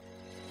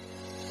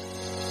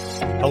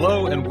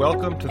Hello and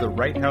welcome to the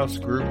Right House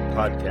Group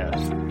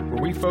podcast,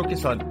 where we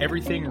focus on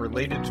everything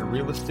related to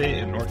real estate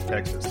in North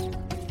Texas.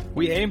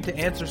 We aim to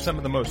answer some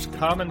of the most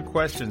common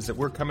questions that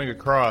we're coming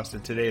across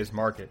in today's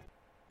market.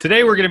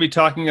 Today we're going to be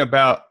talking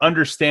about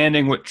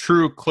understanding what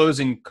true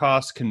closing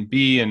costs can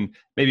be and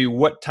maybe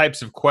what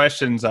types of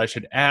questions I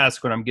should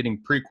ask when I'm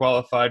getting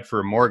pre-qualified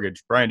for a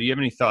mortgage. Brian, do you have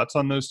any thoughts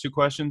on those two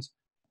questions?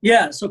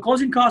 Yeah, so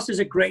closing cost is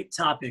a great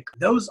topic.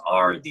 Those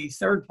are the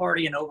third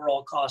party and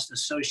overall cost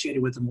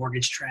associated with the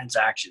mortgage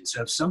transaction.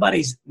 So if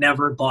somebody's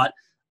never bought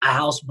a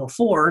house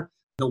before,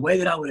 the way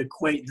that I would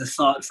equate the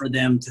thought for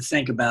them to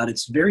think about,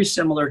 it's very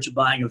similar to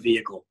buying a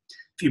vehicle.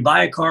 If you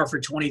buy a car for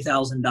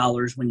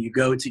 $20,000, when you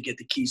go to get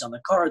the keys on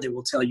the car, they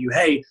will tell you,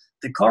 hey,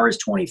 the car is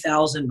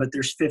 $20,000, but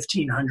there's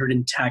 $1,500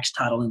 in tax,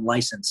 title, and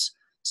license.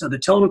 So the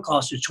total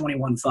cost is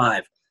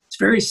 $21,500. It's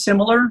very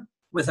similar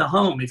with a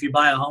home. If you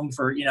buy a home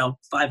for,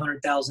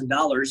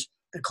 $500,000,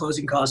 the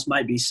closing cost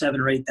might be $7,000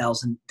 or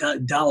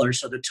 $8,000.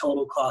 So the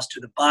total cost to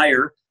the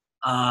buyer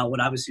would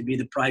obviously be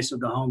the price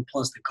of the home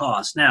plus the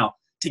cost. Now,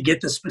 to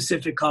get the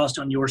specific cost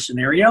on your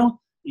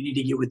scenario, you need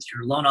to get with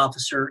your loan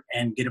officer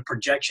and get a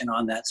projection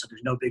on that so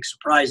there's no big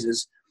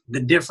surprises. The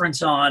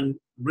difference on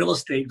real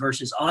estate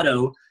versus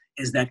auto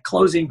is that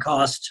closing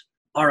costs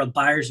are a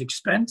buyer's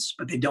expense,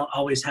 but they don't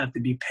always have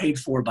to be paid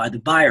for by the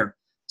buyer.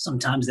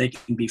 Sometimes they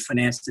can be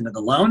financed into the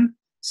loan.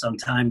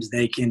 Sometimes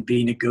they can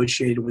be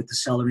negotiated with the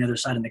seller on the other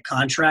side in the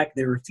contract.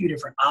 There are a few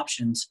different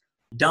options.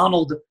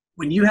 Donald,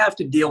 when you have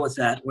to deal with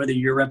that, whether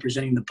you're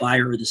representing the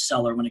buyer or the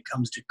seller when it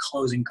comes to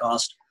closing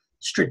costs,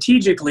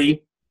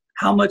 strategically,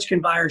 how much can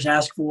buyers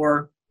ask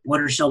for?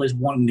 What are sellers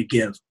wanting to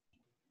give?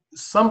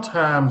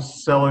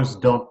 Sometimes sellers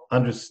don't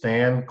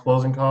understand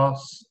closing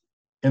costs.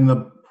 In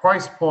the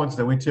price points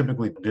that we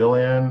typically deal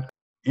in,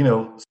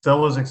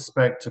 sellers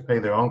expect to pay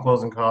their own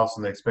closing costs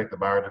and they expect the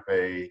buyer to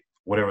pay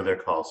whatever their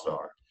costs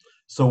are.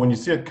 So when you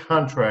see a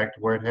contract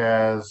where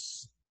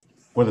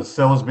the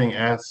seller's being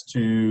asked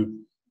to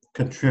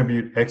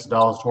contribute X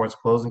dollars towards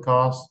closing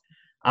costs,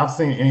 I've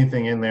seen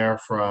anything in there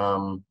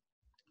from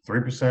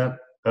 3%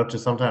 up to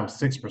sometimes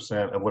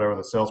 6% of whatever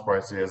the sales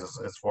price is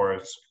as far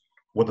as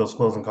what those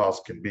closing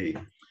costs could be.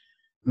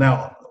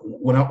 Now,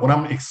 when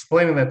I'm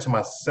explaining that to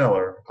my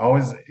seller, I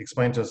always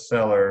explain to a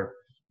seller,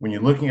 when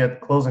you're looking at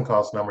the closing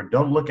cost number,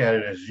 don't look at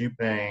it as you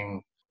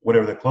paying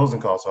whatever the closing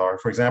costs are.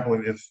 For example,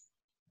 if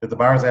the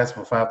buyer's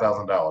asking for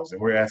 $5,000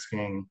 and we're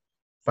asking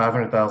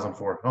 $500,000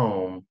 for a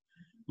home,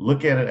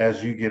 look at it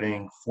as you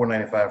getting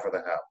 $495 for the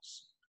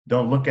house.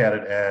 Don't look at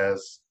it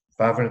as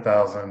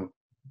 $500,000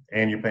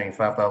 and you're paying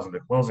 $5,000 to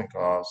closing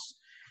costs.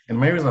 And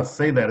the main reason I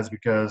say that is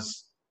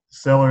because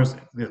sellers,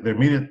 their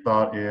immediate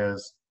thought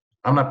is,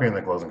 I'm not paying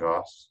the closing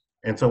costs.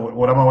 And so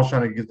what I'm always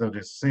trying to get them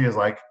to see is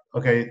like,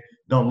 okay,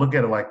 don't look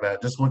at it like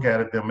that. Just look at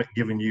it, them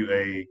giving you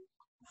a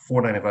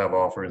 $495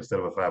 offer instead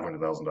of a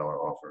 $500,000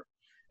 offer.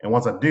 And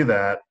once I do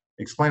that,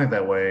 explain it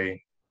that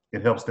way,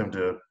 it helps them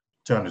to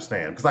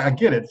understand. Because I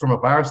get it from a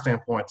buyer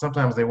standpoint,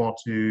 sometimes they want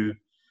to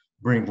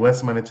bring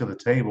less money to the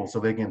table so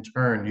they can in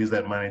turn use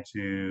that money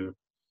to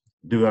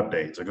do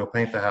updates or go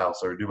paint the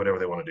house or do whatever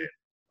they want to do.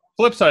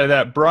 Flip side of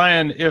that,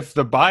 Brian, if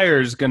the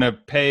buyer's going to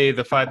pay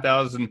the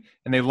 $5,000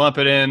 and they lump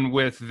it in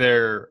with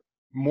their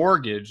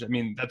mortgage, I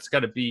mean, that's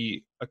got to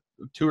be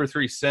 2 or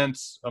 3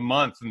 cents a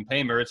month in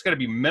payment, or it's got to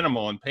be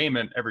minimal in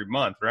payment every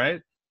month,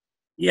 right?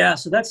 Yeah,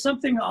 so that's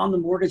something on the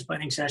mortgage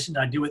planning session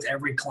that I do with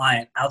every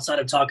client. Outside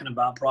of talking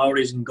about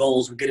priorities and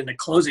goals, we get into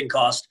closing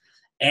cost.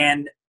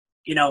 And,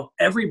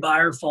 every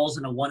buyer falls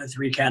into 1 of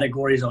 3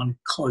 categories on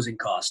closing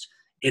cost.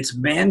 It's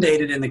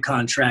mandated in the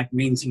contract,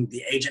 meaning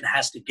the agent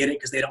has to get it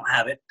because they don't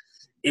have it.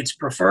 It's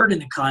preferred in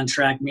the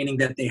contract, meaning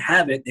that they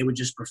have it. They would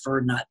just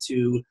prefer not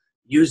to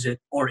use it,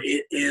 or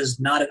it is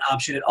not an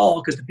option at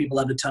all because the people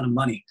have a ton of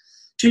money.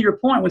 To your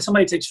point, when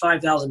somebody takes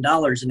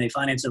 $5,000 and they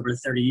finance over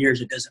 30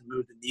 years, it doesn't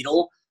move the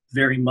needle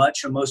very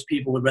much. Or most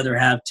people would rather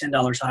have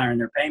 $10 higher in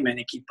their payment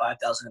and keep $5,000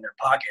 in their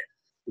pocket.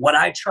 What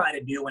I try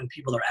to do when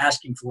people are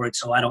asking for it,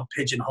 so I don't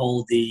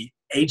pigeonhole the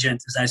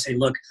agent, is I say,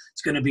 look,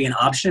 it's going to be an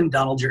option.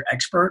 Donald, your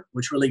expert,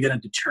 which really going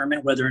to determine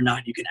whether or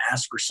not you can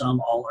ask for some,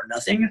 all, or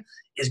nothing,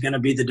 is going to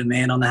be the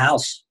demand on the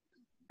house.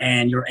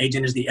 And your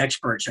agent is the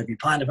expert. So if you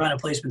find a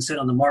placement sit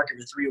on the market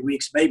for 3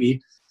 weeks,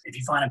 maybe if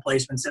you find a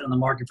placement sit on the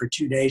market for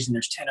 2 days and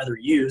there's 10 other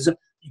use,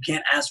 you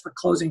can't ask for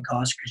closing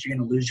costs because you're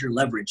going to lose your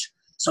leverage.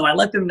 So I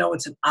let them know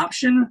it's an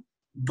option,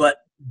 but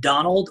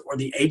Donald or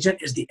the agent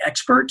is the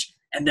expert,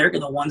 and they're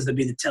the ones that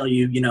be to tell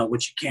you,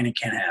 what you can and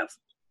can't have.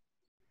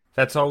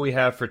 That's all we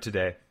have for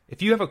today.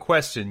 If you have a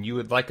question you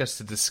would like us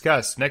to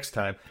discuss next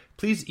time,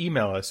 please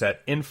email us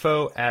at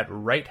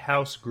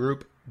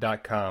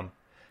info@righthousegroup.com.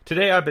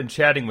 Today I've been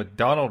chatting with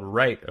Donald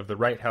Wright of the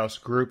Right House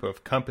Group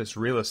of Compass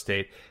Real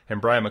Estate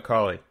and Brian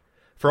McCauley.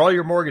 For all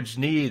your mortgage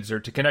needs or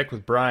to connect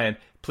with Brian,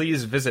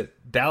 please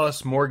visit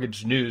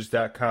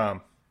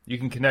dallasmortgagenews.com. You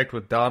can connect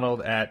with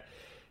Donald at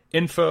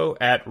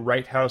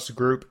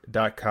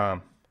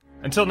info@righthousegroup.com.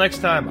 Until next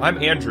time, I'm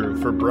Andrew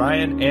for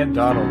Brian and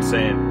Donald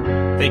saying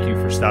thank you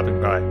for stopping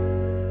by.